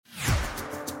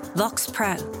Vox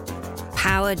Pro,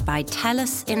 powered by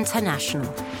TELUS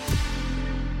International.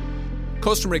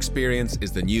 Customer experience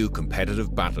is the new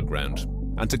competitive battleground.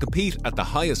 And to compete at the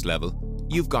highest level,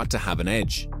 you've got to have an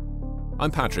edge.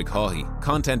 I'm Patrick Haughey,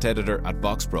 content editor at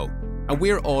Vox Pro, and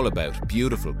we're all about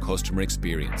beautiful customer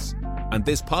experience. And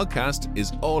this podcast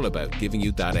is all about giving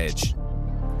you that edge.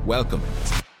 Welcome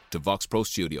to Vox Pro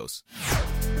Studios.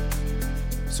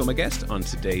 So my guest on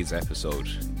today's episode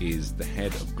is the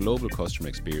head of global customer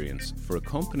experience for a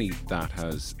company that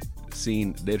has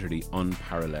seen literally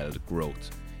unparalleled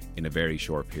growth in a very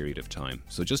short period of time.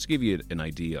 So just to give you an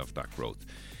idea of that growth,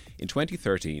 in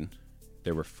 2013,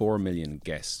 there were 4 million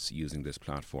guests using this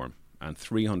platform and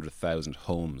 300,000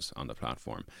 homes on the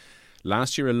platform.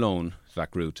 Last year alone,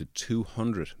 that grew to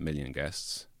 200 million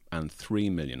guests and 3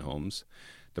 million homes.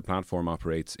 The platform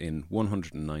operates in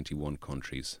 191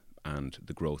 countries, and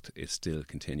the growth is still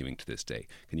continuing to this day.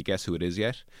 Can you guess who it is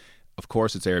yet? Of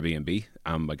course, it's Airbnb.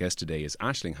 My guest today is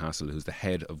Aisling Hassel, who's the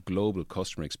head of global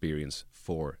customer experience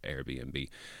for Airbnb.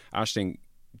 Aisling,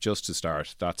 just to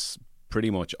start, that's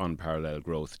pretty much unparalleled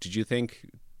growth. Did you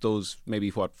think those,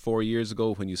 4 years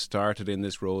ago when you started in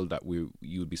this role, that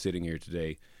you would be sitting here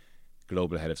today,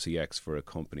 global head of CX for a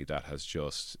company that has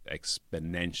just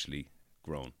exponentially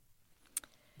grown?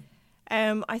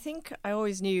 I think I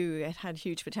always knew it had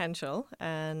huge potential,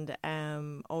 and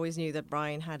always knew that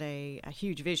Brian had a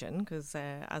huge vision, because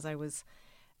as I was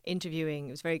interviewing,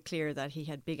 it was very clear that he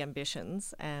had big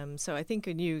ambitions. So I think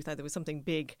I knew that there was something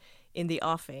big in the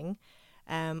offing.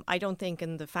 I don't think,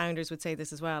 and the founders would say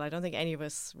this as well, I don't think any of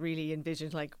us really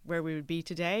envisioned like where we would be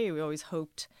today. We always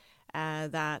hoped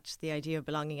that the idea of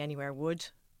belonging anywhere would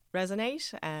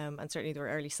resonate, and certainly there were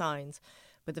early signs.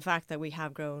 But the fact that we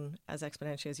have grown as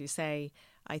exponentially as you say,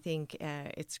 I think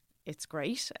it's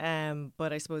great.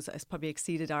 But I suppose it's probably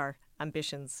exceeded our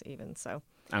ambitions even. So,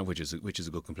 and which is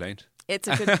a good complaint. It's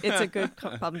a good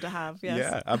problem to have. Yes.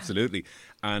 Yeah, absolutely.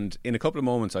 And in a couple of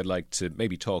moments, I'd like to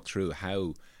maybe talk through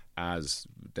how, as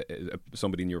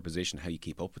somebody in your position, how you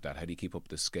keep up with that. How do you keep up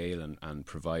the scale and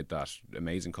provide that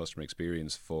amazing customer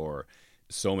experience for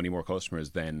so many more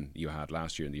customers than you had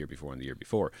last year and the year before and the year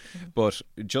before. Mm-hmm. But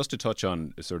just to touch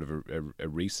on sort of a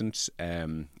recent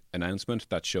announcement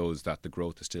that shows that the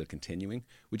growth is still continuing,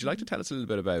 would you like to tell us a little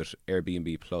bit about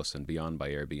Airbnb Plus and Beyond by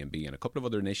Airbnb and a couple of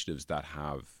other initiatives that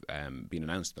have been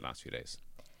announced in the last few days?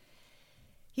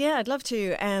 Yeah, I'd love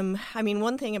to.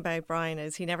 One thing about Brian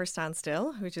is he never stands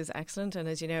still, which is excellent. And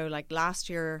as you know, like last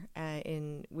year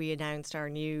we announced our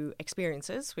new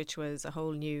experiences, which was a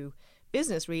whole new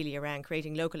business really around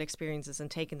creating local experiences and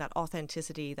taking that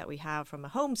authenticity that we have from a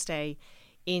homestay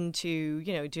into,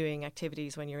 doing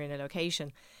activities when you're in a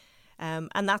location.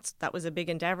 And that was a big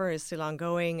endeavour, is still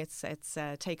ongoing. It's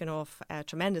taken off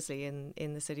tremendously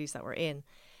in the cities that we're in.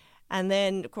 And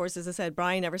then, of course, as I said,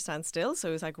 Brian never stands still. So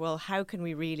it was like, well, how can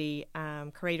we really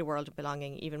create a world of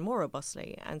belonging even more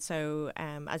robustly? And so,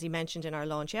 as he mentioned in our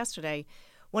launch yesterday,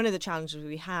 one of the challenges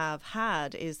we have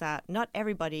had is that not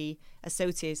everybody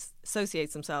associates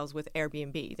themselves with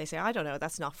Airbnb. They say, I don't know,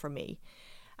 that's not for me.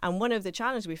 And one of the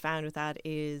challenges we found with that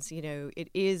is,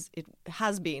 it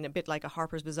has been a bit like a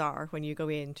Harper's Bazaar when you go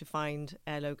in to find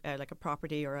like a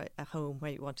property or a home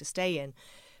where you want to stay in,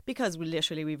 because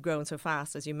we've grown so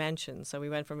fast, as you mentioned. So we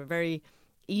went from a very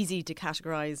easy to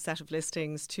categorize set of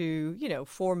listings to,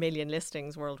 4 million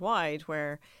listings worldwide,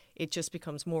 where it just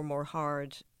becomes more and more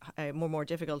hard, more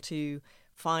difficult to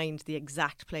find the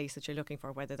exact place that you're looking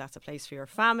for, whether that's a place for your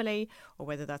family or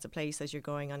whether that's a place as you're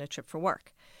going on a trip for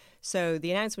work. So the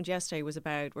announcement yesterday was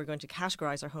about we're going to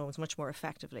categorize our homes much more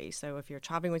effectively. So if you're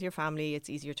traveling with your family, it's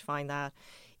easier to find that.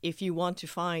 If you want to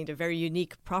find a very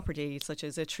unique property, such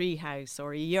as a tree house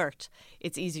or a yurt,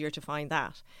 it's easier to find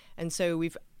that. And so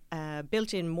we've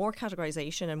built in more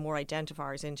categorization and more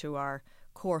identifiers into our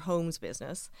core homes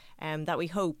business, that we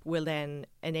hope will then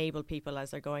enable people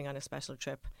as they're going on a special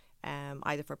trip,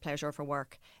 either for pleasure or for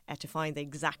work, to find the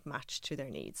exact match to their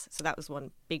needs. So that was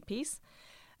one big piece.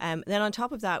 Then on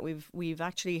top of that, we've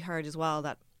actually heard as well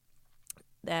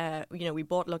that we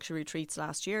bought Luxury Retreats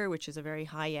last year, which is a very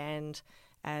high end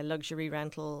luxury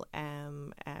rental,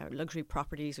 luxury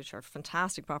properties, which are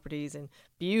fantastic properties in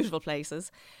beautiful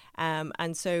places.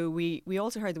 And so we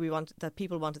also heard that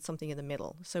people wanted something in the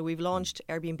middle. So we've launched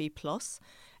Airbnb Plus,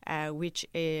 which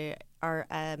are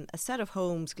a set of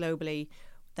homes globally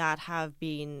that have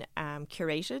been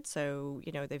curated. So,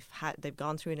 they've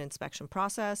gone through an inspection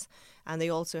process, and they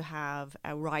also have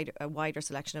a wider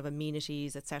selection of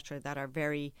amenities, etc., that are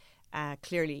very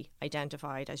clearly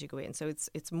identified as you go in. So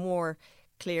it's more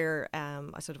clear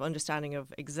a sort of understanding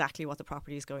of exactly what the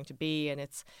property is going to be, and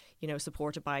it's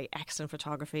supported by excellent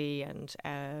photography and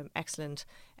excellent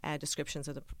descriptions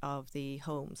of the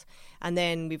homes. And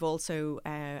then we've also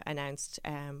announced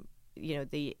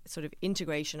the sort of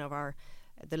integration of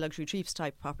the luxury retreats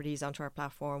type properties onto our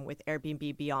platform with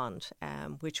Airbnb Beyond,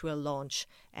 which will launch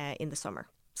in the summer.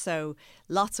 So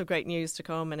lots of great news to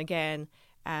come. And again,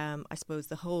 I suppose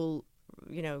the whole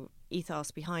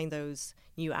ethos behind those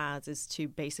new ads is to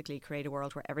basically create a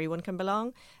world where everyone can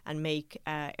belong and make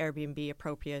Airbnb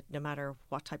appropriate no matter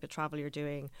what type of travel you're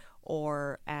doing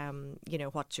or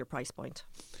what's your price point.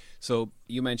 So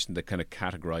you mentioned the kind of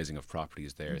categorizing of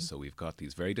properties there. So we've got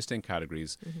these very distinct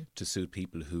categories to suit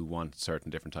people who want certain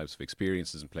different types of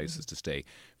experiences and places to stay.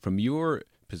 From your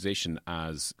position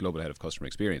as Global Head of Customer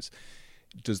Experience,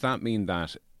 does that mean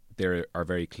that there are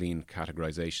very clean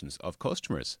categorizations of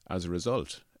customers as a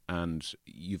result, and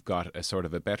you've got a sort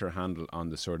of a better handle on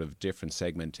the sort of different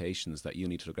segmentations that you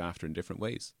need to look after in different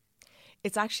ways?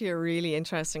 It's actually a really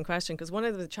interesting question, because one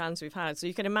of the challenges we've had, so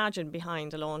you can imagine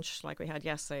behind a launch like we had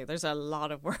yesterday, there's a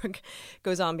lot of work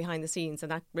goes on behind the scenes,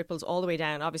 and that ripples all the way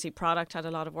down. Obviously, product had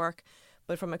a lot of work,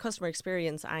 but from a customer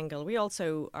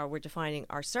we're defining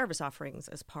our service offerings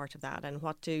as part of that, and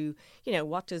what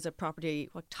does a property,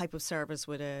 what type of service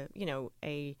would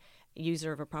a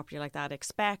user of a property like that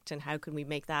expect, and how can we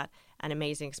make that an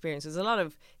amazing experience? There's a lot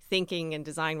of thinking and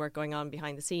design work going on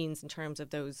behind the scenes in terms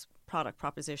of those product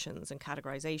propositions and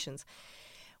categorizations.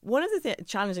 One of the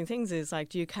challenging things is, like,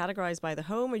 do you categorize by the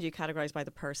home or do you categorize by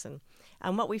the person?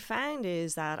 And what we found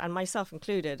is that, and myself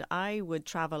included, I would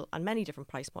travel on many different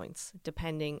price points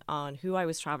depending on who I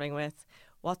was traveling with,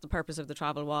 what the purpose of the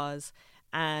travel was,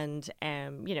 and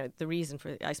the reason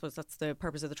for, I suppose that's the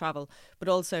purpose of the travel, but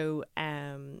also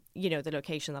the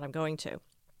location that I'm going to.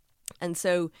 And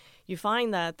so you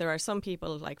find that there are some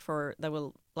people that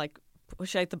will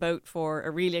push out the boat for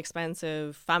a really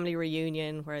expensive family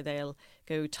reunion where they'll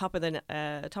go top of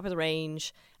the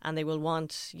range, and they will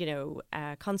want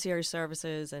concierge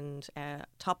services and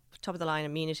top of the line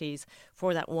amenities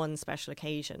for that one special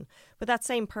occasion. But that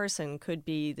same person could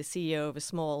be the CEO of a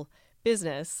small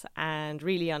business and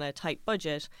really on a tight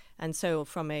budget, and so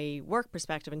from a work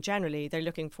perspective and generally they're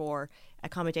looking for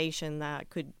accommodation that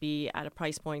could be at a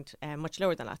price point much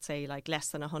lower than, let's say, like less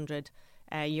than €100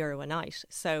 a night.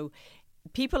 So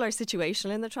people are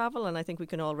situational in the travel, and I think we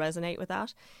can all resonate with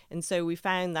that. And so we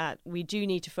found that we do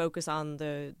need to focus on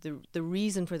the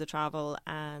reason for the travel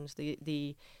and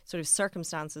the sort of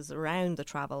circumstances around the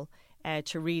travel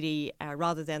to really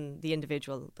rather than the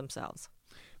individual themselves.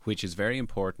 Which is very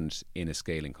important in a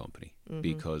scaling company,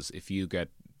 because if you get,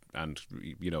 and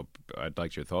I'd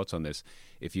like your thoughts on this,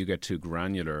 if you get too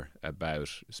granular about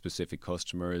specific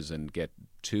customers and get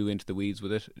too into the weeds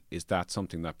with it, is that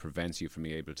something that prevents you from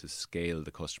being able to scale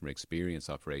the customer experience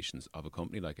operations of a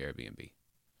company like Airbnb?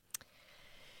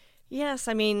 Yes,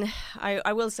 I mean,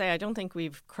 I will say I don't think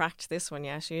we've cracked this one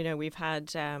yet. We've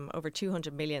had over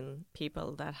 200 million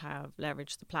people that have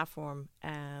leveraged the platform,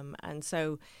 and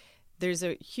so there's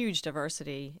a huge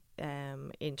diversity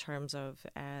in terms of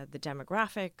the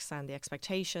demographics and the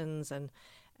expectations, and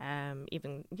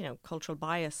even cultural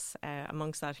bias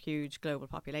amongst that huge global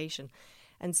population.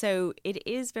 And so it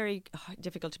is very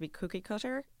difficult to be cookie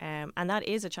cutter, and that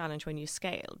is a challenge when you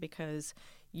scale, because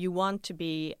you want to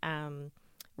be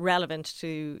relevant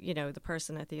to the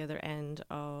person at the other end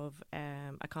of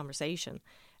a conversation,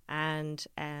 and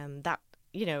that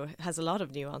has a lot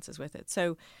of nuances with it.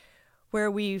 So where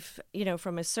we've,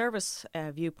 from a service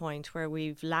viewpoint, where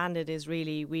we've landed is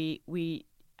really we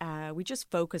just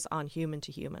focus on human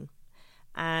to human.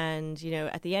 And,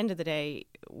 at the end of the day,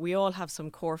 we all have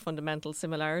some core fundamental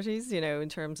similarities, in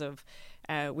terms of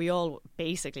we all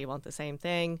basically want the same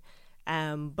thing.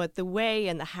 But the way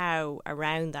and the how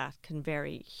around that can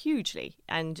vary hugely.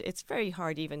 And it's very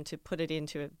hard even to put it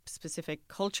into a specific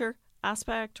culture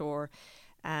aspect or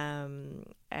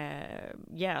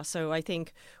so I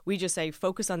think we just say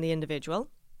focus on the individual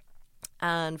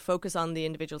and focus on the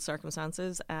individual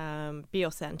circumstances, be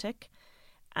authentic,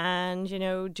 and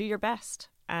do your best,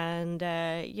 and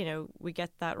we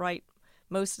get that right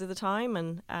most of the time,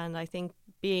 and I think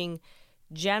being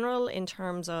general in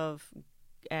terms of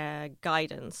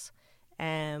guidance,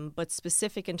 but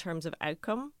specific in terms of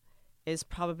outcome is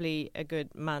probably a good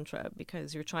mantra,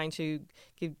 because you're trying to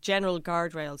give general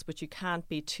guardrails, but you can't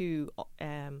be too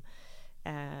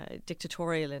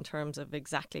dictatorial in terms of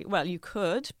exactly, well, you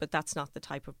could, but that's not the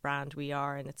type of brand we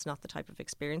are, and it's not the type of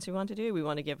experience we want to do. We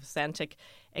want to give authentic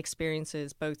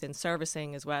experiences both in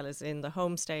servicing as well as in the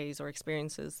homestays or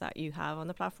experiences that you have on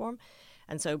the platform.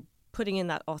 And so putting in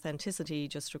that authenticity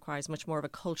just requires much more of a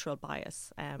cultural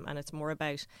bias, and it's more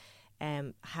about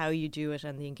how you do it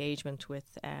and the engagement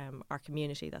with our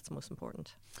community that's most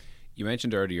important. You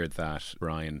mentioned earlier that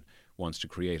Brian wants to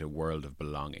create a world of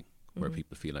belonging where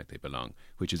people feel like they belong,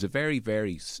 which is a very,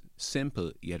 very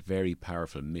simple yet very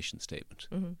powerful mission statement.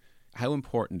 How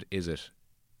important is it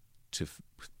to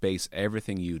base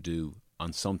everything you do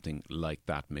on something like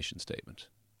that mission statement?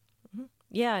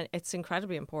 Yeah, it's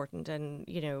incredibly important. And,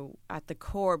 at the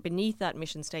core, beneath that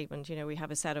mission statement, we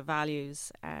have a set of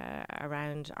values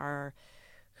around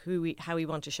how we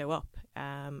want to show up.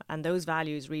 And those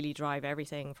values really drive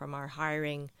everything from our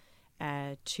hiring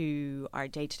to our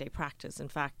day-to-day practice. In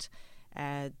fact,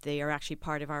 they are actually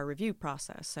part of our review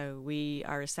process. So we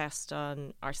are assess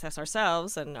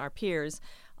ourselves and our peers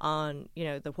on,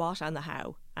 the what and the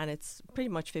how. And it's pretty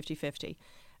much 50-50.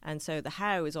 And so the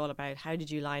how is all about how did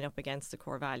you line up against the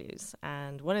core values.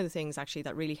 And one of the things actually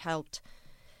that really helped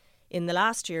in the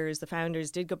last year is the founders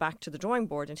did go back to the drawing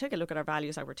board and take a look at our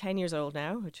values. We're 10 years old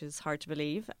now, which is hard to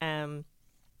believe.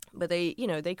 But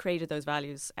they created those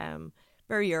values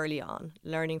very early on,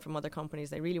 learning from other companies.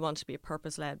 They really wanted to be a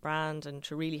purpose-led brand and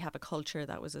to really have a culture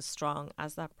that was as strong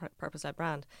as that purpose-led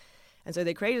brand. And so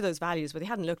they created those values, but they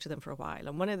hadn't looked at them for a while.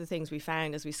 And one of the things we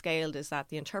found as we scaled is that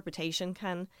the interpretation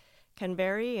can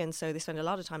vary. And so they spent a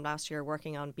lot of time last year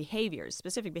working on behaviours,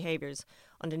 specific behaviours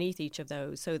underneath each of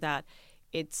those, so that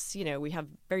it's, we have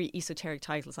very esoteric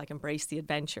titles like embrace the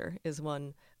adventure is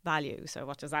one value. So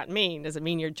what does that mean? Does it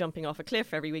mean you're jumping off a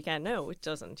cliff every weekend? No, it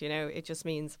doesn't. It just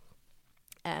means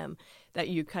that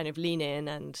you kind of lean in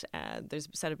and there's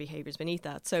a set of behaviours beneath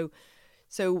that.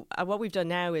 So what we've done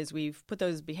now is we've put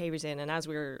those behaviours in, and as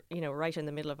we're, right in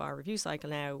the middle of our review cycle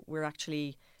now, we're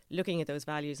actually looking at those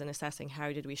values and assessing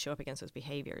how did we show up against those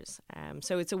behaviours.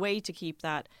 So it's a way to keep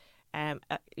that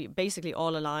basically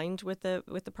all aligned with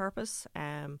the purpose,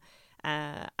 and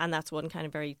that's one kind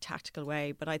of very tactical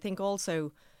way. But I think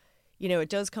also, it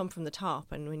does come from the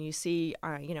top, and when you see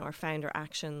our founder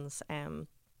actions,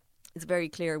 it's very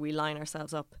clear we line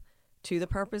ourselves up to the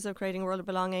purpose of creating a world of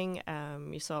belonging.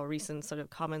 You saw a recent sort of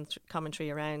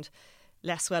commentary around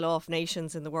less well-off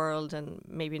nations in the world and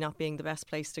maybe not being the best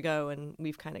place to go, and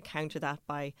we've kind of countered that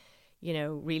by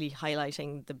really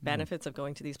highlighting the benefits of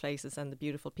going to these places and the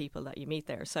beautiful people that you meet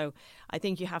there. So I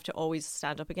think you have to always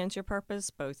stand up against your purpose,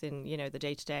 both in the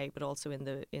day-to-day but also in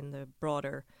the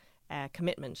broader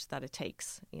commitment that it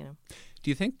takes.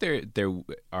 Do you think there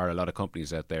are a lot of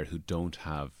companies out there who don't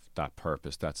have that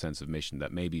purpose, that sense of mission,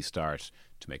 that maybe start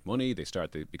to make money, they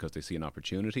start because they see an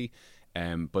opportunity,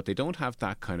 but they don't have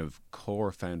that kind of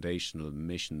core foundational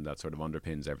mission that sort of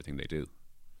underpins everything they do?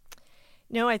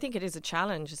 No, I think it is a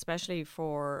challenge, especially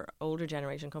for older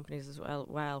generation companies as well,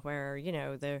 where,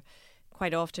 they're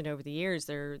quite often over the years,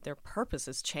 their purpose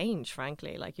has changed,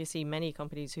 frankly. Like you see many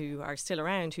companies who are still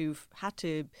around who've had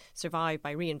to survive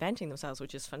by reinventing themselves,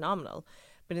 which is phenomenal.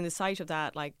 But in the sight of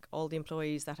that, like all the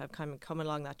employees that have come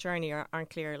along that journey aren't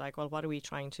clear, like, well, what are we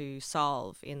trying to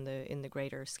solve in the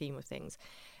greater scheme of things?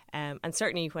 And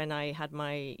certainly when I had when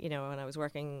I was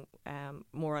working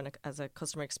more as a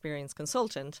customer experience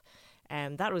consultant,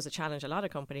 that was a challenge a lot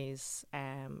of companies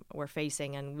were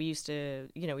facing. And we used to,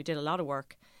 we did a lot of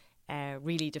work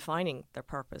really defining their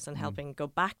purpose and helping go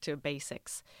back to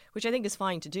basics, which I think is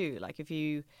fine to do. Like if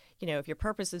if your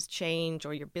purpose has changed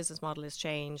or your business model has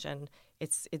changed and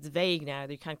it's vague now,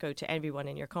 that you can't go to everyone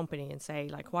in your company and say,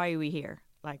 like, why are we here?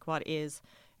 Like, what is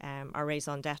our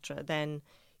raison d'etre? Then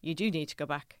you do need to go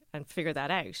back and figure that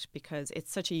out, because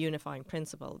it's such a unifying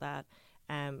principle that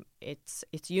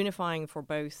it's unifying for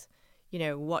both,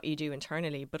 what you do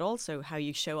internally, but also how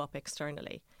you show up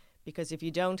externally. Because if you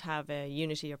don't have a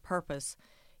unity of purpose,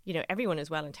 everyone is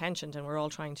well-intentioned and we're all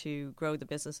trying to grow the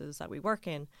businesses that we work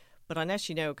in. But unless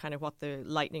you know kind of what the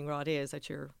lightning rod is that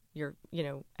you're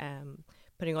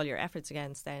putting all your efforts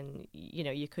against, then,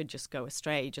 you could just go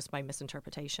astray just by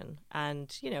misinterpretation.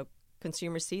 And,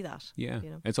 consumers see that. Yeah.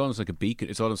 It's almost like a beacon.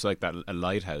 It's almost like a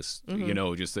lighthouse,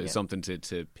 just something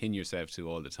to pin yourself to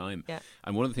all the time. Yeah.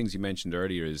 And one of the things you mentioned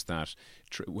earlier is that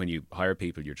when you hire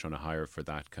people, you're trying to hire for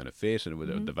that kind of fit and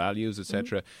with the values,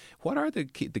 etc. What are the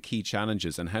key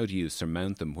challenges, and how do you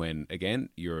surmount them when, again,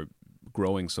 you're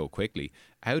growing so quickly?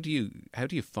 How do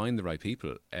you find the right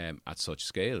people at such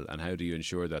scale, and how do you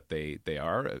ensure that they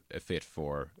are a fit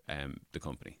for the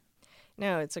company?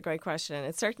 No, it's a great question. And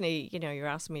it's certainly, you're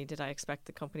asking me, did I expect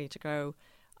the company to grow?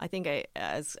 I think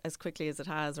as quickly as it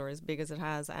has, or as big as it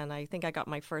has. And I think I got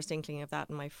my first inkling of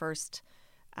that in my first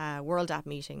World App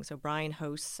meeting. So Brian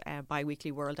hosts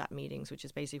bi-weekly World App meetings, which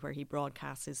is basically where he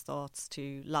broadcasts his thoughts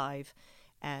to live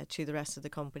to the rest of the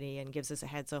company and gives us a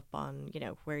heads up on,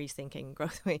 where he's thinking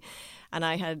growth. And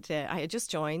I had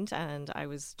just joined, and I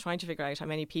was trying to figure out how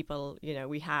many people,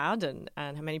 we had and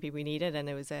how many people we needed. And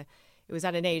it was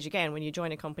at an age, again, when you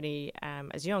join a company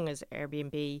as young as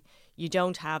Airbnb, you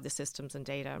don't have the systems and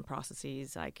data and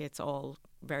processes. Like, it's all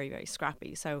very, very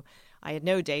scrappy. So I had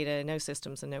no data, no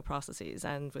systems and no processes,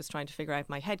 and was trying to figure out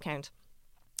my headcount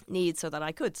needs so that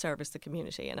I could service the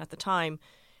community. And at the time,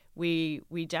 we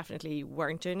definitely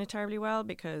weren't doing it terribly well,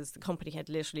 because the company had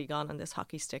literally gone on this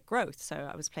hockey stick growth. So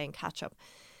I was playing catch up.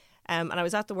 And I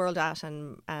was at the World At,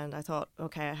 and I thought,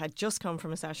 okay, I had just come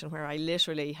from a session where I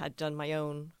literally had done my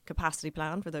own capacity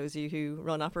plan, for those of you who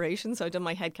run operations. So I'd done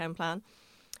my headcount plan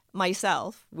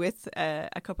myself with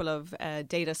a couple of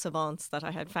data savants that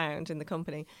I had found in the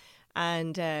company.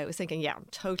 And I was thinking, yeah, I'm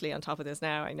totally on top of this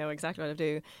now. I know exactly what to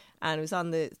do. And it was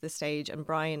on the stage, and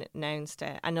Brian announced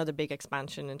another big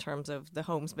expansion in terms of the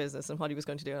homes business and what he was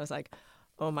going to do. And I was like,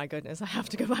 oh my goodness, I have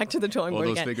to go back to the drawing board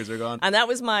again. All those figures are gone. And that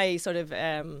was my sort of,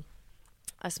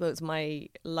 I suppose, my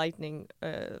lightning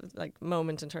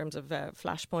moment in terms of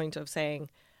flashpoint of saying,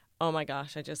 oh my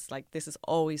gosh, I just this is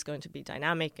always going to be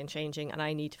dynamic and changing, and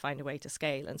I need to find a way to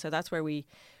scale. And so that's where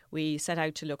we set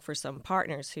out to look for some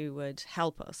partners who would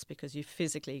help us, because you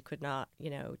physically could not,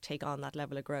 take on that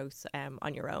level of growth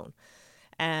on your own.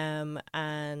 And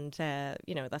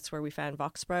that's where we found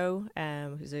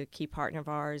VoxPro, who's a key partner of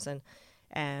ours,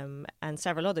 and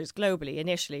several others globally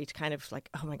initially, to kind of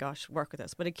oh my gosh, work with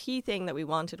us. But a key thing that we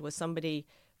wanted was somebody,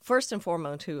 first and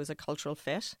foremost, who was a cultural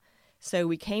fit. So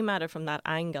we came at it from that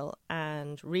angle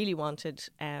and really wanted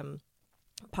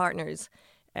partners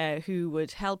who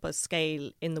would help us scale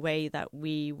in the way that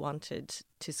we wanted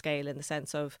to scale, in the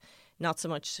sense of not so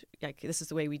much this is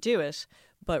the way we do it,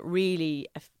 but really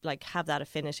have that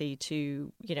affinity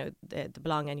to, the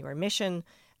Belong Anywhere mission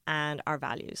and our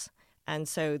values. And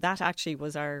so that actually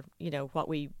was our, what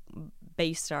we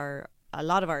based a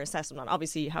lot of our assessment on.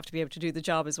 Obviously, you have to be able to do the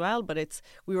job as well, but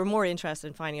we were more interested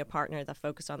in finding a partner that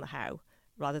focused on the how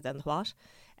rather than the what.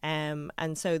 And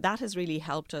so that has really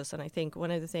helped us. And I think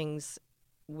one of the things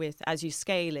as you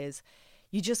scale is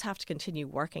you just have to continue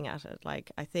working at it.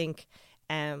 I think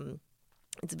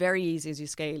it's very easy as you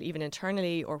scale, even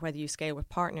internally, or whether you scale with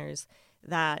partners,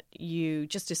 that you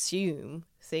just assume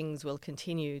things will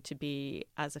continue to be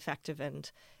as effective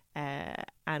and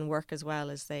work as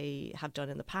well as they have done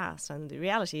in the past. And the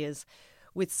reality is,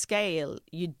 with scale,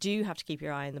 you do have to keep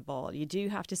your eye on the ball. You do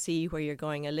have to see where you're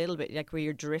going a little bit, where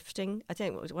you're drifting. I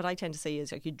think what I tend to see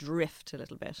is you drift a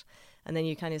little bit. And then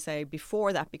you kind of say,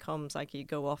 before that becomes you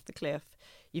go off the cliff,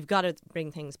 you've got to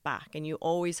bring things back. And you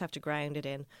always have to ground it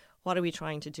in, what are we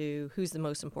trying to do? Who's the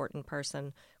most important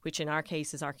person? Which in our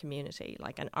case is our community.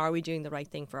 And are we doing the right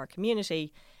thing for our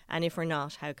community? And if we're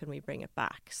not, how can we bring it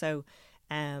back? So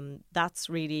that's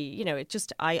really,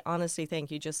 I honestly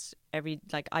think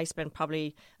I spend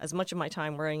probably as much of my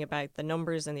time worrying about the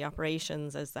numbers and the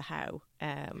operations as the how.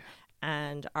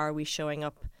 And are we showing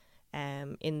up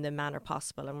in the manner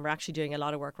possible? And we're actually doing a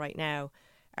lot of work right now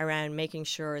around making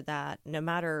sure that no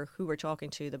matter who we're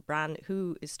talking to, the brand,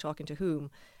 who is talking to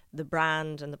whom, the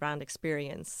brand and the brand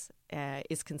experience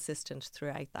is consistent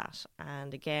throughout that.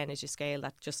 And again, as you scale,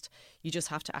 you just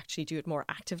have to actually do it more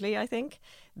actively, I think,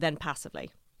 than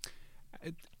passively.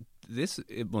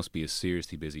 It must be a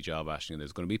seriously busy job, Aisling.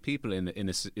 There's going to be people in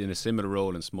a similar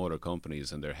role in smaller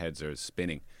companies, and their heads are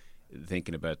spinning,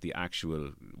 thinking about the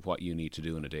actual what you need to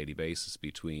do on a daily basis,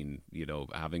 between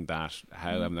having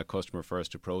that customer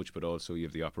first approach, but also you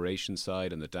have the operations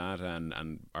side and the data,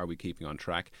 and are we keeping on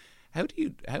track?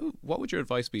 What would your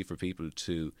advice be for people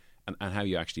to, and how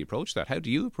you actually approach that? How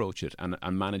do you approach it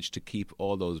and manage to keep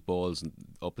all those balls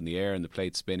up in the air and the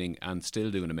plate spinning and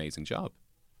still do an amazing job?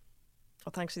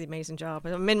 Well, thanks for the amazing job.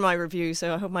 I'm in my review,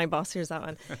 so I hope my boss hears that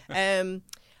one.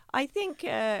 I think,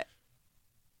 I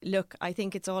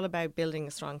think it's all about building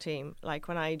a strong team.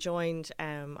 When I joined,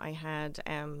 I had,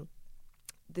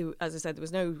 as I said, there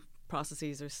was no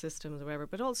processes or systems or whatever,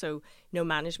 but also no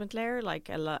management layer.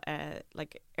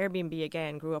 Airbnb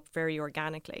again grew up very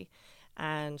organically,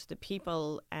 and the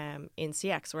people in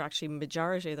CX were actually,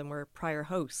 majority of them were prior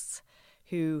hosts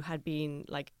who had been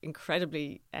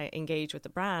incredibly engaged with the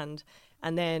brand,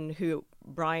 and then who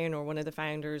Brian or one of the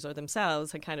founders or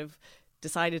themselves had kind of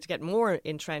decided to get more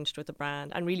entrenched with the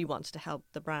brand and really wanted to help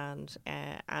the brand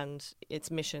and its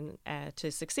mission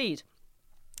to succeed.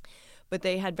 But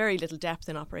they had very little depth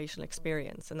in operational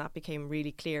experience, and that became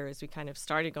really clear as we kind of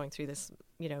started going through this,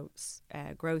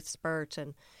 growth spurt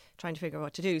and trying to figure out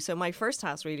what to do. So my first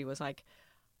task really was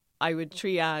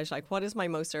triage like what is my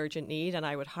most urgent need, and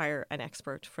I would hire an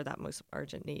expert for that most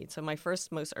urgent need. So my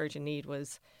first most urgent need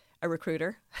was a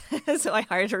recruiter. So I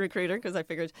hired a recruiter because I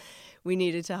figured we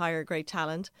needed to hire great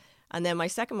talent. And then my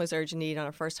second most urgent need on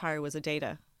our first hire was a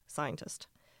data scientist.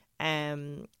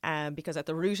 Because at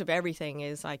the root of everything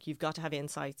is like you've got to have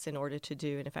insights in order to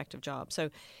do an effective job. So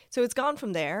it's gone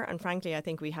from there. And frankly, I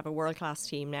think we have a world-class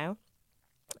team now.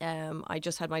 I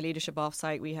just had my leadership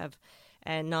offsite. We have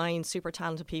 9 super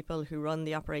talented people who run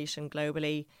the operation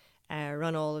globally,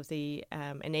 run all of the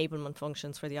enablement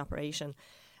functions for the operation.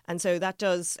 And so that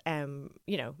does,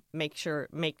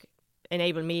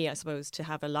 enable me, I suppose, to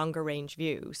have a longer range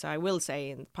view. So I will say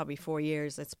in probably 4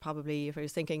 years, it's probably, if I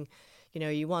was thinking,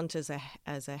 you want as a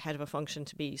head of a function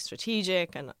to be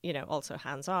strategic and, also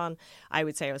hands-on, I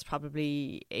would say I was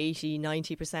probably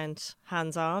 80-90%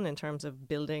 hands-on in terms of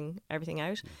building everything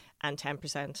out and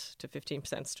 10% to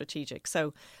 15% strategic.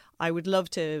 So I would love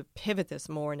to pivot this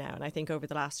more now. And I think over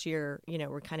the last year,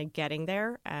 we're kind of getting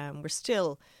there. We're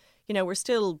still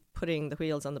putting the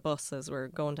wheels on the bus as we're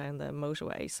going down the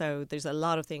motorway. So there's a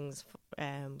lot of things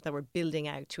that we're building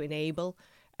out to enable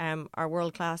our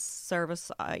world-class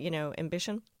service,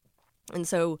 ambition. And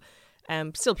so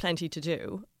still plenty to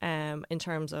do in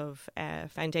terms of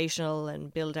foundational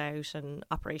and build-out and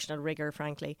operational rigour,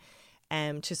 frankly,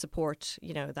 to support,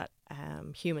 that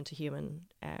human-to-human,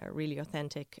 really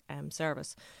authentic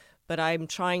service. But I'm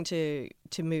trying to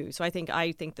move. So I think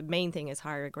the main thing is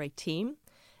hire a great team.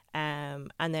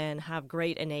 And then have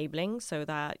great enabling so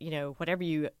that, whatever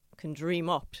you can dream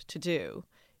up to do,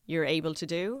 you're able to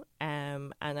do.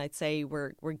 And I'd say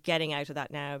we're getting out of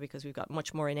that now because we've got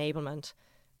much more enablement,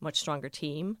 much stronger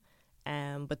team.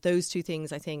 But those two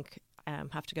things, I think,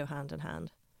 have to go hand in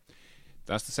hand.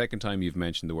 That's the second time you've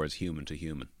mentioned the words human to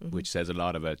human, which says a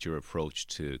lot about your approach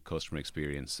to customer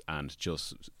experience and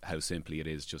just how simply it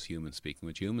is just humans speaking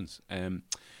with humans.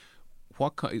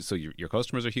 So your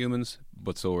customers are humans,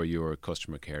 but so are your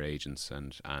customer care agents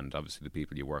and obviously the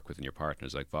people you work with and your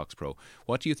partners like VoxPro.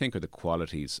 What do you think are the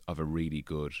qualities of a really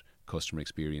good customer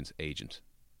experience agent?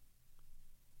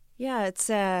 Yeah, it's.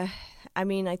 I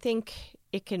think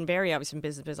it can vary obviously from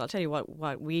business to business. I'll tell you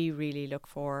what we really look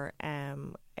for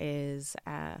is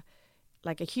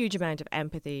like a huge amount of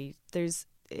empathy.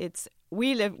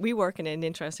 We work in an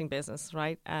interesting business,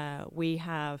 right? We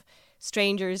have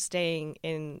strangers staying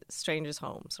in strangers'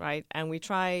 homes, right? And we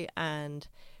try and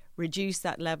reduce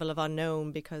that level of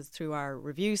unknown because through our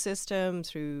review system,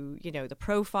 through, the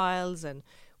profiles, and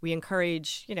we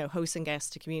encourage, hosts and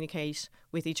guests to communicate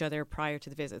with each other prior to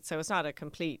the visit. So it's not a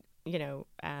complete, there's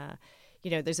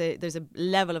a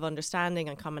level of understanding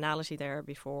and commonality there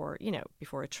before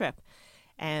a trip.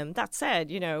 That said,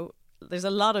 there's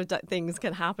a lot of things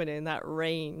can happen in that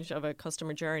range of a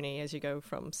customer journey as you go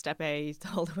from step A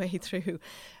all the way through.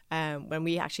 When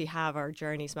we actually have our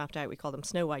journeys mapped out, we call them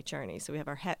Snow White journeys. So we have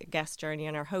our guest journey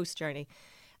and our host journey.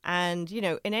 And,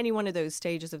 in any one of those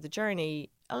stages of the journey,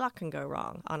 a lot can go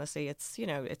wrong. Honestly,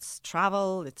 it's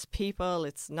travel, it's people,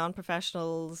 it's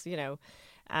non-professionals,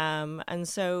 and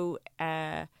so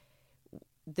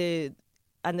the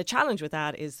challenge with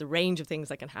that is the range of things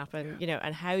that can happen,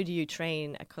 and how do you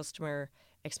train a customer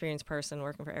experience person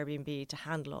working for Airbnb to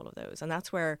handle all of those? And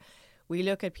that's where we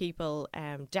look at people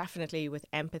definitely with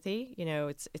empathy.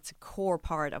 It's a core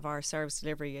part of our service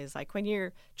delivery is like when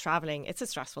you're traveling, it's a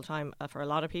stressful time for a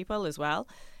lot of people as well.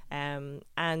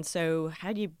 And so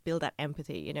how do you build that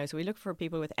empathy? So we look for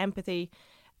people with empathy.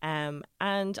 And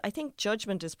I think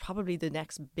judgment is probably the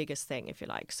next biggest thing, if you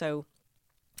like. So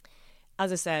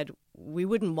as I said, we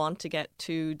wouldn't want to get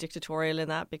too dictatorial in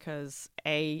that because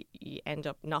you end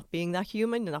up not being that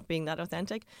human and not being that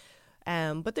authentic.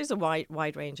 But there's a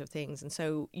wide range of things. And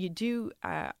so you do,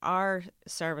 our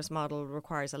service model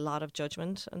requires a lot of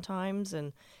judgment at times.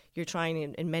 And you're trying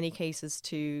in many cases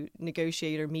to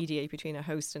negotiate or mediate between a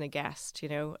host and a guest,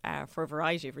 for a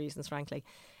variety of reasons, frankly.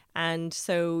 And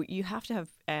so you have to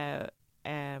have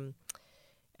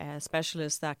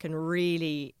specialists that can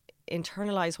really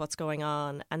internalize what's going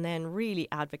on and then really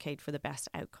advocate for the best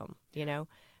outcome,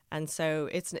 And so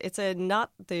it's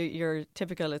not your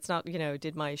typical. It's not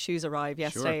did my shoes arrive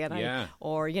yesterday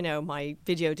my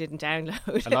video didn't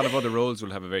download. A lot of other roles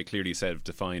will have a very clearly set of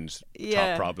defined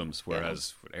top problems,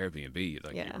 whereas with Airbnb,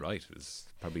 you're right, it's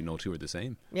probably no two are the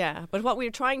same. Yeah, but what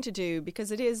we're trying to do,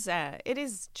 because it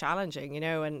is challenging,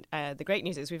 and the great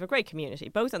news is we have a great community,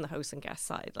 both on the host and guest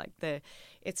side. Like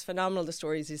it's phenomenal the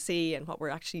stories you see and what we're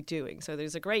actually doing. So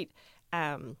there's a great,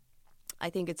 I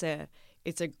think it's a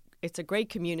it's a great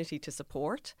community to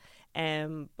support.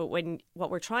 But what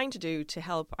we're trying to do to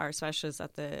help our specialists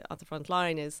at the front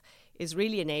line is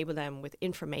really enable them with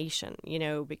information,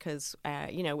 because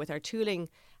with our tooling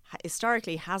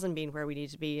historically hasn't been where we need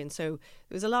to be, and so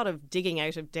there's a lot of digging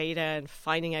out of data and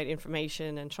finding out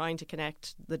information and trying to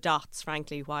connect the dots,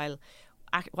 frankly, while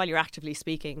you're actively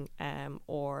speaking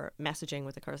or messaging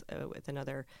with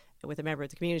a member of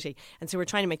the community. And so we're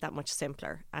trying to make that much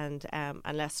simpler and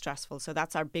less stressful. So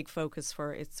that's our big focus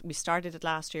for it. We started it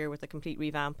last year with a complete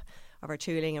revamp of our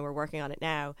tooling, and we're working on it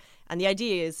now. And the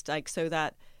idea is so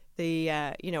that the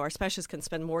our specialists can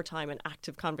spend more time in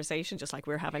active conversation, just like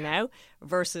we're having now,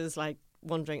 versus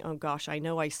wondering, oh gosh, I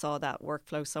know I saw that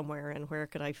workflow somewhere, and where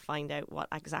could I find out what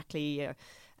exactly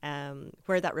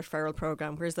where that referral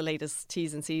program, where's the latest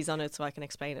T's and C's on it so I can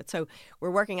explain it. So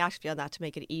we're working actively on that to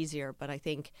make it easier, but I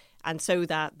think, and so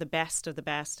that the best of the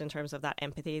best in terms of that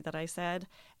empathy that I said,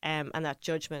 and that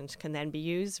judgment can then be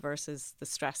used versus the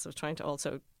stress of trying to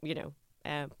also,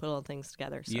 put all things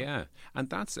together. So. Yeah,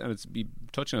 and it's be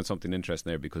touching on something interesting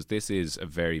there, because this is a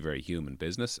very, very human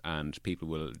business, and people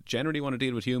will generally want to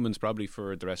deal with humans probably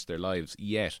for the rest of their lives.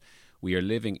 Yet we are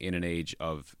living in an age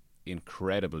of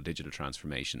incredible digital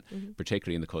transformation,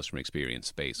 particularly in the customer experience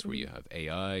space, where you have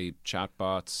AI,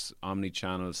 chatbots,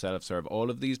 omni-channel, self-serve, all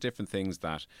of these different things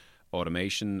that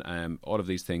automation, all of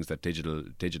these things that digital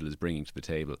is bringing to the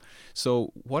table.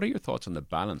 So what are your thoughts on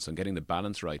getting the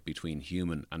balance right between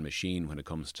human and machine when it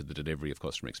comes to the delivery of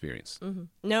customer experience?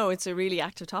 No, it's a really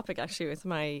active topic actually with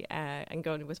my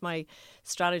with my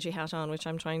strategy hat on, which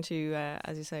I'm trying to,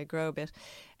 as you say, grow a bit.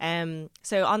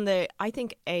 So I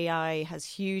think AI has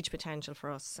huge potential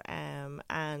for us,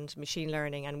 and machine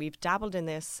learning, and we've dabbled in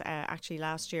this actually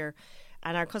last year.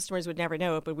 And our customers would never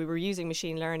know it, but we were using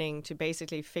machine learning to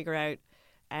basically figure out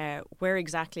where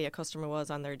exactly a customer was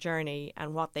on their journey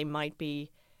and what they might be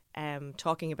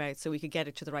talking about, so we could get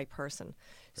it to the right person.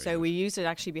 So we used it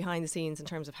actually behind the scenes in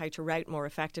terms of how to route more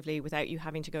effectively without you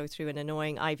having to go through an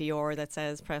annoying IVR that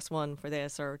says press 1 for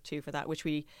this or 2 for that, which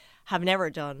we have never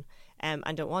done and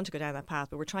don't want to go down that path.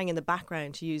 But we're trying in the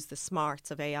background to use the smarts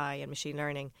of AI and machine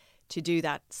learning to do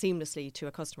that seamlessly to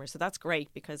a customer. So that's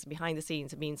great, because behind the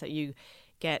scenes it means that you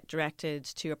get directed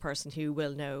to a person who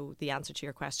will know the answer to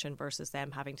your question versus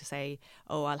them having to say,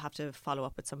 oh, I'll have to follow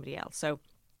up with somebody else. So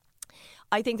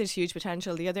I think there's huge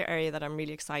potential. The other area that I'm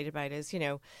really excited about is,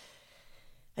 and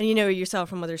yourself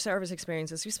from other service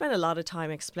experiences, we spend a lot of time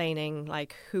explaining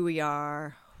who we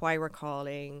are, why we're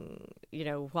calling,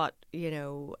 what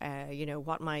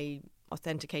my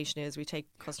authentication is. We take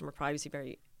customer privacy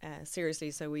very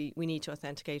seriously, so we need to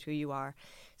authenticate who you are.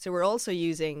 So we're also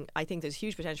using, I think there's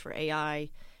huge potential for AI,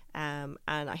 and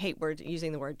I hate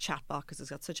using the word chatbot because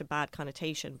it's got such a bad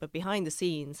connotation, but behind the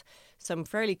scenes, some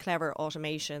fairly clever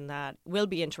automation that will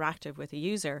be interactive with a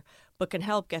user, but can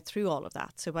help get through all of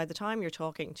that. So by the time you're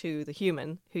talking to the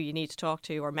human who you need to talk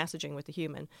to, or messaging with the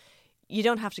human, you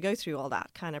don't have to go through all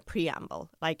that kind of preamble.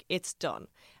 It's done.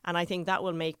 And I think that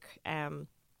will make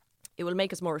it will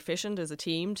make us more efficient as a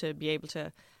team to be able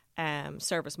to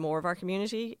service more of our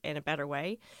community in a better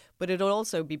way. But it'll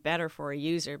also be better for a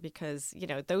user, because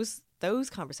those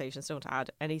conversations don't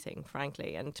add anything,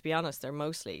 frankly. And to be honest, they're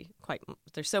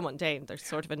so mundane, they're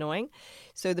sort of annoying.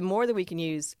 So the more that we can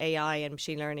use AI and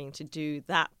machine learning to do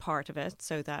that part of it,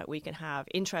 so that we can have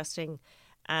interesting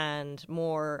and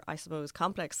more, I suppose,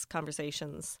 complex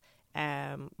conversations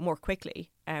more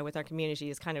quickly with our community,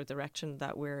 is kind of the direction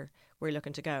that we're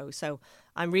looking to go. So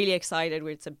I'm really excited.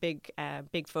 It's a big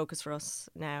focus for us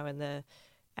now. And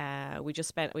we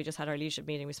just had our leadership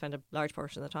meeting. We spent a large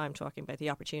portion of the time talking about the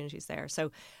opportunities there.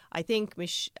 So I think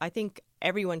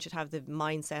everyone should have the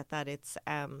mindset that it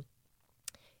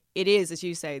is, as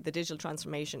you say, the digital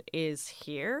transformation is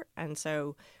here, and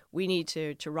so we need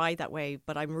to ride that wave.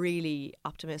 But I'm really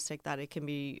optimistic that it can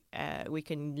be, we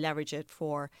can leverage it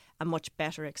for a much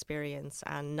better experience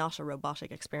and not a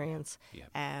robotic experience. Yeah.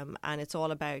 And it's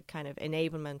all about kind of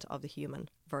enablement of the human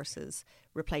versus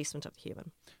replacement of the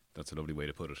human. That's a lovely way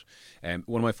to put it.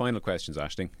 One of my final questions,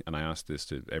 Aisling, and I ask this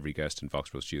to every guest in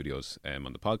Foxborough Studios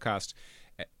on the podcast.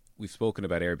 We've spoken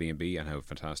about Airbnb and how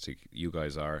fantastic you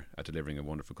guys are at delivering a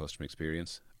wonderful customer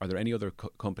experience. Are there any other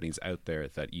companies out there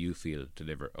that you feel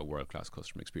deliver a world-class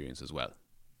customer experience as well?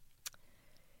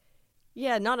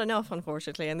 Yeah, not enough,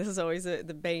 unfortunately. And this is always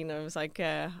the bane. I was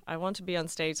I want to be on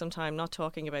stage sometime not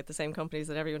talking about the same companies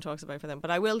that everyone talks about for them. But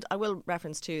I will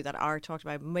reference two that are talked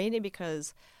about, mainly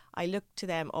because I look to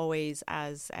them always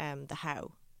as the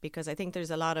how. Because I think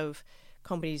there's a lot of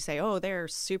companies say, oh, they're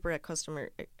super at customer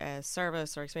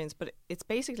service or experience, but it's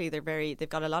basically they've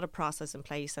got a lot of process in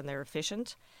place and they're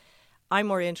efficient. I'm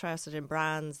more interested in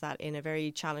brands that in a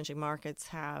very challenging markets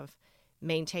have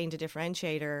maintained a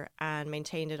differentiator and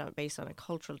maintained it based on a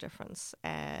cultural difference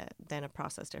than a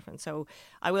process difference. So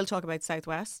I will talk about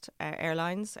Southwest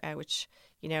Airlines, which,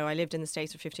 I lived in the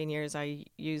States for 15 years. I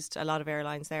used a lot of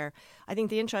airlines there. I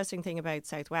think the interesting thing about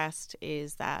Southwest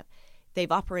is that they've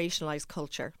operationalized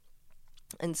culture.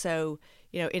 And so,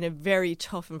 in a very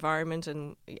tough environment,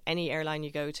 and any airline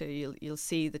you go to, you'll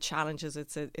see the challenges.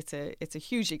 It's a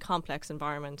hugely complex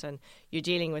environment, and you're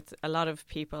dealing with a lot of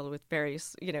people with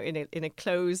various, in a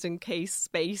closed encased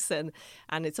space, and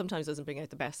it sometimes doesn't bring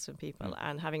out the best in people.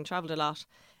 And having travelled a lot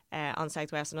on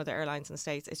Southwest and other airlines in the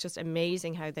States, it's just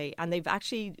amazing how they've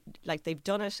actually, they've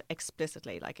done it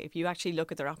explicitly. Like, if you actually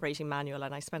look at their operating manual,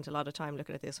 and I spent a lot of time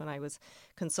looking at this when I was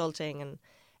consulting, and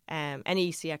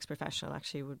any CX professional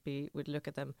actually would look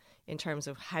at them in terms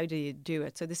of how do you do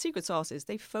it. So the secret sauce is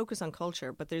they focus on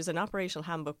culture, but there's an operational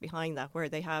handbook behind that where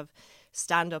they have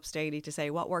stand-ups daily to say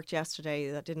what worked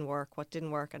yesterday, that didn't work, what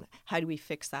didn't work, and how do we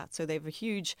fix that. So they have a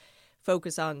huge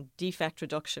focus on defect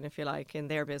reduction, if you like, in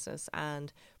their business,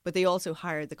 but they also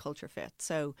hired the culture fit.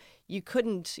 So you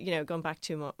couldn't, going back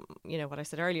to what I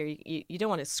said earlier, you don't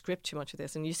want to script too much of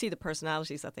this, and you see the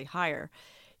personalities that they hire.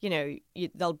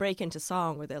 They'll break into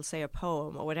song, or they'll say a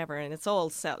poem or whatever, and it's all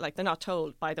set, like they're not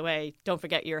told, by the way, don't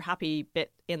forget your happy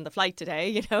bit in the flight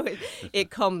today. It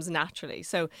comes naturally.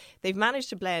 So they've managed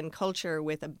to blend culture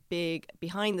with a big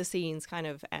behind the scenes kind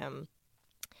of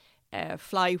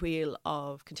flywheel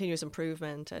of continuous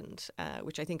improvement, and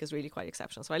which I think is really quite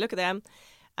exceptional. So I look at them.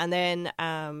 And then,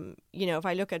 if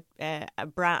I look at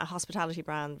a hospitality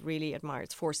brand, really admire,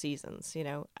 it's Four Seasons,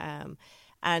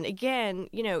 and again,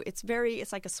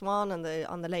 it's like a swan on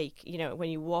the lake. When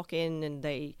you walk in and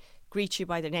they greet you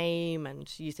by their name,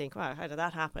 and you think, wow, how did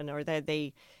that happen? Or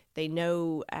they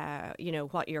know,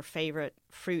 what your favorite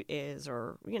fruit is,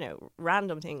 or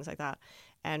random things like that.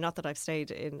 And not that I've stayed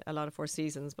in a lot of Four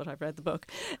Seasons, but I've read the book.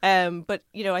 But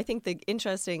I think the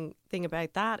interesting thing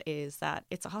about that is that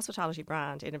it's a hospitality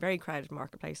brand in a very crowded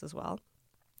marketplace as well.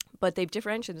 But they've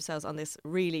differentiated themselves on this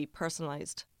really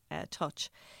personalised touch.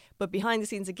 But behind the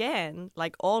scenes, again,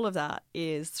 like all of that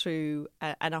is through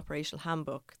an operational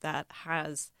handbook that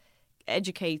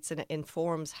educates and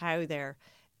informs how their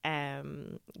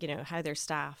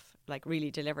staff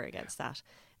really deliver against that.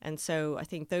 And so I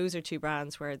think those are two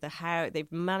brands where how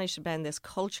they've managed to blend this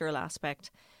cultural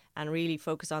aspect and really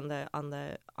focus on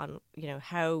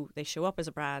how they show up as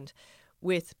a brand,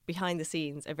 with behind the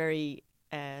scenes a very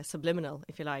subliminal,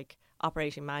 if you like,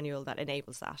 operating manual that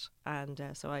enables that. And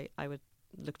so I would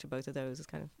look to both of those as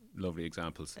kind of lovely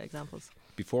examples.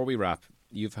 Before we wrap,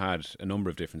 you've had a number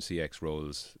of different CX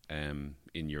roles in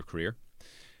your career,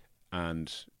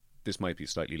 and this might be a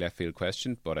slightly left field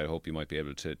question, but I hope you might be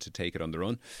able to take it on the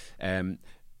run. Can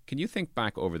you think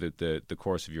back over the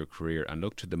course of your career and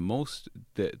look to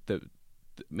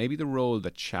maybe the role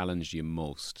that challenged you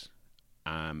most,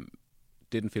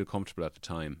 didn't feel comfortable at the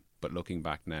time, but looking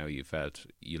back now, you felt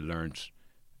you learnt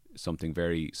something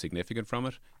very significant from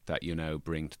it that you now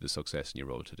bring to the success in your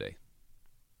role today?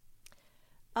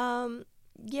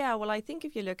 Yeah, well, I think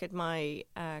if you look at my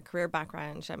career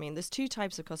background, there's two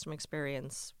types of customer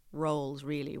experience roles,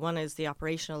 really. One is the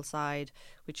operational side,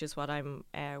 which is what I'm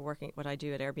what I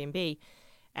do at Airbnb.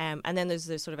 And then there's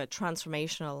sort of a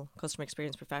transformational customer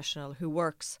experience professional who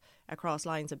works across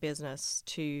lines of business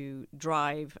to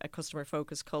drive a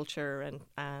customer-focused culture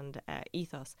and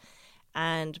ethos.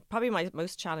 And probably my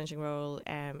most challenging role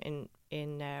in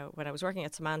when I was working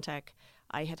at Symantec,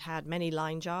 I had many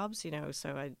line jobs,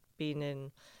 so I'd been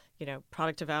in,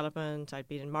 product development, I'd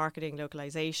been in marketing,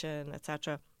 localization,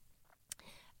 etc.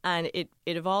 And it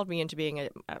evolved me into being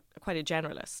quite a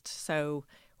generalist. So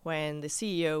when the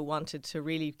CEO wanted to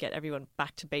really get everyone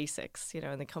back to basics,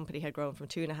 and the company had grown from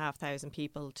 2,500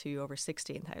 people to over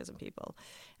 16,000 people,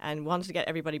 and wanted to get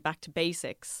everybody back to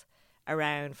basics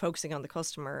around focusing on the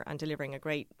customer and delivering a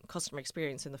great customer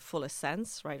experience in the fullest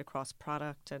sense, right across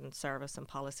product and service and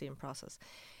policy and process.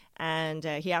 And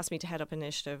he asked me to head up an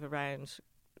initiative around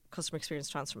customer experience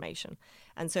transformation.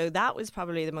 And so that was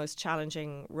probably the most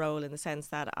challenging role, in the sense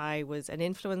that I was an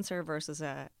influencer versus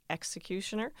a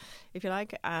executioner, if you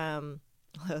like.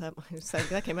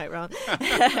 That came out wrong.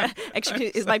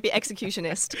 It might be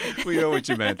executionist. We know what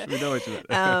you meant.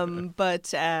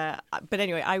 But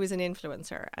anyway, I was an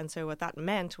influencer, and so what that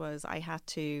meant was I had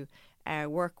to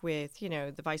work with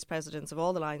the vice presidents of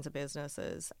all the lines of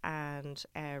businesses and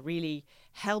really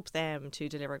help them to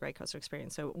deliver a great customer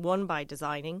experience. So one, by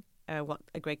designing what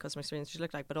a great customer experience should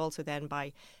look like, but also then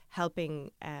by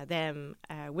helping them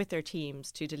with their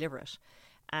teams to deliver it.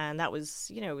 And that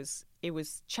was, it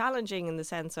was challenging in the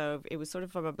sense of it was sort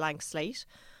of from a blank slate.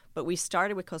 But we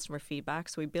started with customer feedback.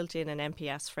 So we built in an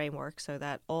NPS framework so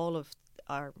that all of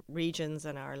our regions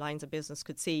and our lines of business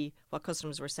could see what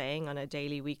customers were saying on a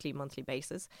daily, weekly, monthly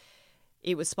basis.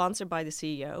 It was sponsored by the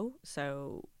CEO.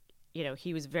 So,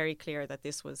 he was very clear that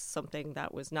this was something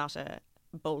that was not a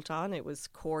bolt-on. It was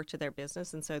core to their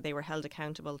business. And so they were held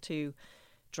accountable to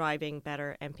driving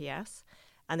better NPS.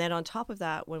 And then on top of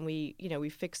that, when we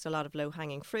fixed a lot of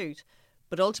low-hanging fruit,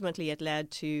 but ultimately it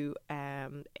led to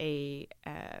a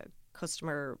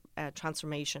customer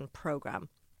transformation program.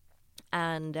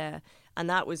 And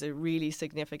that was a really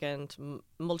significant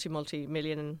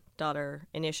multi-million-dollar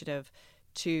initiative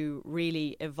to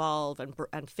really evolve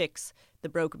and fix the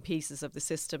broken pieces of the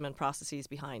system and processes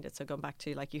behind it. So going back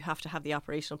to you have to have the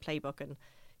operational playbook and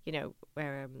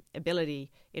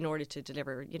ability in order to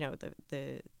deliver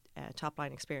the top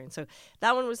line experience. So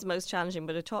that one was the most challenging,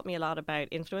 but it taught me a lot about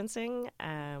influencing,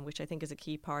 which I think is a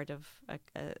key part of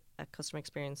a customer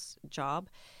experience job.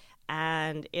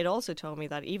 And it also told me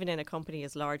that even in a company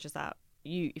as large as that,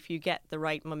 if you get the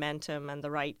right momentum and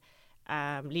the right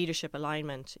leadership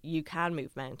alignment, you can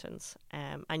move mountains,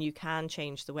 and you can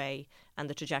change the way and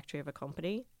the trajectory of a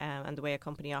company and the way a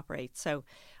company operates. So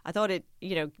I thought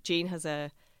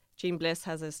Jean Bliss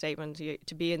has a statement,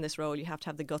 to be in this role, you have to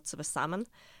have the guts of a salmon.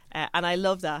 And I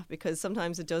love that because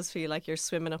sometimes it does feel like you're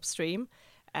swimming upstream.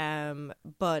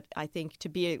 But I think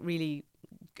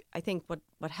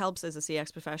what helps as a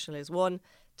CX professional is, one,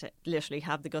 to literally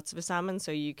have the guts of a salmon.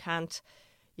 So you can't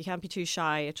be too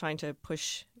shy at trying to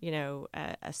push,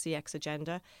 a CX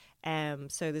agenda.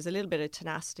 So there's a little bit of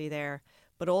tenacity there.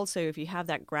 But also if you have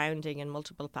that grounding in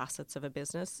multiple facets of a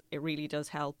business, it really does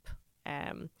help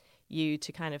you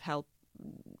to kind of help,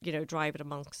 drive it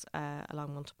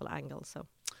along multiple angles. So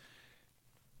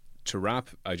to wrap,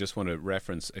 I just want to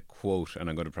reference a quote, and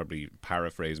I'm going to probably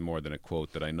paraphrase more than a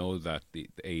quote, that I know that the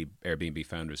Airbnb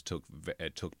founders took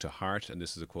to heart, and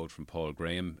this is a quote from Paul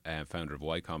Graham, founder of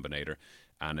Y Combinator,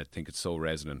 and I think it's so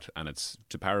resonant. And it's,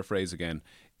 to paraphrase again,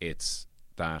 it's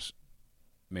that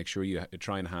make sure you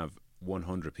try and have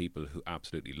 100 people who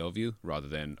absolutely love you rather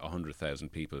than 100,000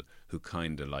 people who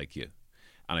kind of like you.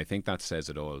 And I think that says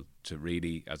it all, to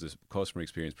really, as a customer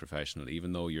experience professional,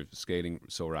 even though you're scaling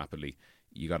so rapidly,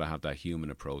 you got to have that human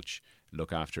approach.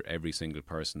 Look after every single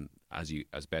person as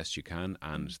best you can,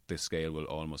 and the scale will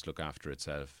almost look after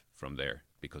itself from there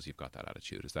because you've got that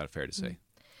attitude. Is that fair to say?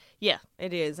 Yeah,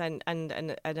 it is. And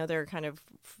another kind of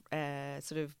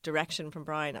sort of direction from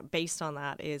Brian based on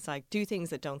that is do things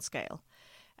that don't scale.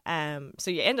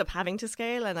 So you end up having to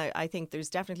scale, and I think there's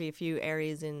definitely a few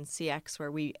areas in CX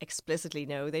where we explicitly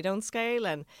know they don't scale,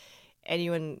 and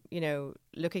anyone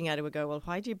looking at it would go, well,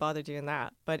 why do you bother doing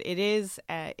that? But it is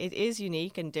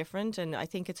unique and different, and I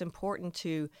think it's important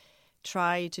to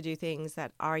try to do things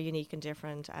that are unique and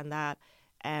different, and that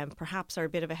perhaps are a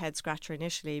bit of a head scratcher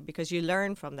initially because you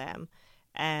learn from them,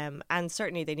 and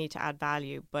certainly they need to add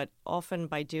value, but often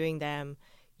by doing them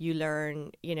you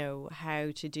learn, how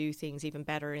to do things even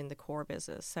better in the core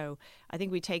business. So I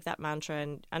think we take that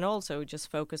mantra and also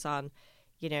just focus on,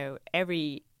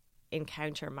 every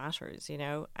encounter matters,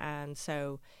 and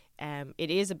so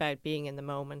it is about being in the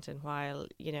moment. And while,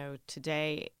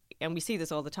 today, and we see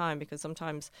this all the time because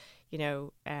sometimes,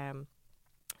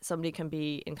 somebody can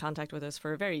be in contact with us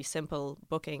for a very simple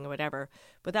booking or whatever,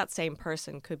 but that same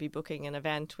person could be booking an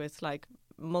event with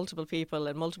multiple people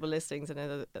and multiple listings and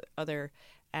in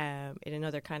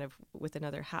another kind of with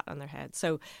another hat on their head.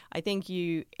 So I think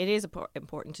it is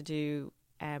important to do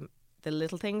the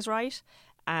little things right,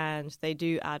 and they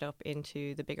do add up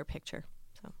into the bigger picture.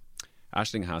 So,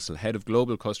 Aisling Hassel, Head of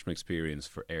Global Customer Experience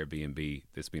for Airbnb.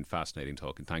 This has been fascinating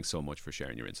talking. Thanks so much for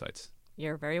sharing your insights.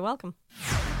 You're very welcome.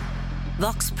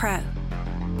 Vox Pro,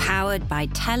 powered by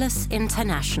TELUS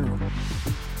International.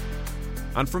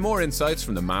 And for more insights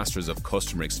from the masters of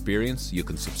customer experience, you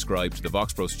can subscribe to the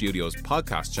Vox Pro Studios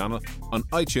podcast channel on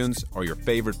iTunes or your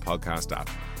favourite podcast app.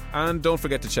 And don't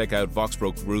forget to check out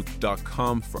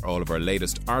voxprogroup.com for all of our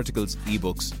latest articles,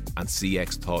 ebooks and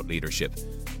CX thought leadership.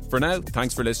 For now,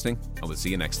 thanks for listening, and we'll see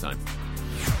you next time.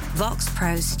 Vox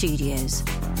Pro Studios,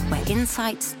 where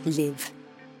insights live.